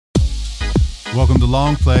Welcome to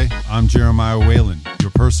Long Play. I'm Jeremiah Whalen,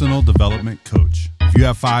 your personal development coach. If you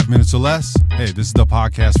have 5 minutes or less, hey, this is the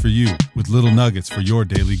podcast for you with little nuggets for your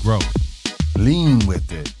daily growth. Lean with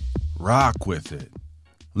it. Rock with it.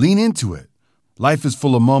 Lean into it. Life is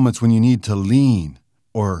full of moments when you need to lean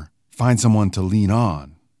or find someone to lean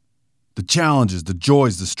on. The challenges, the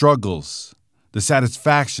joys, the struggles, the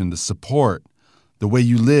satisfaction, the support, the way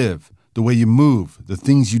you live, the way you move, the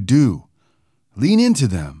things you do. Lean into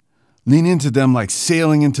them. Lean into them like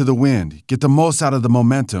sailing into the wind. Get the most out of the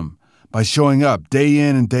momentum by showing up day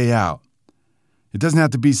in and day out. It doesn't have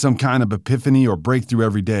to be some kind of epiphany or breakthrough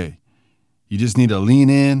every day. You just need to lean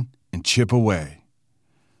in and chip away.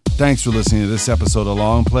 Thanks for listening to this episode of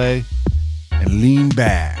Long Play and Lean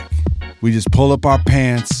Back. We just pull up our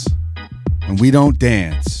pants and we don't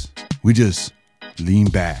dance. We just lean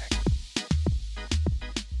back.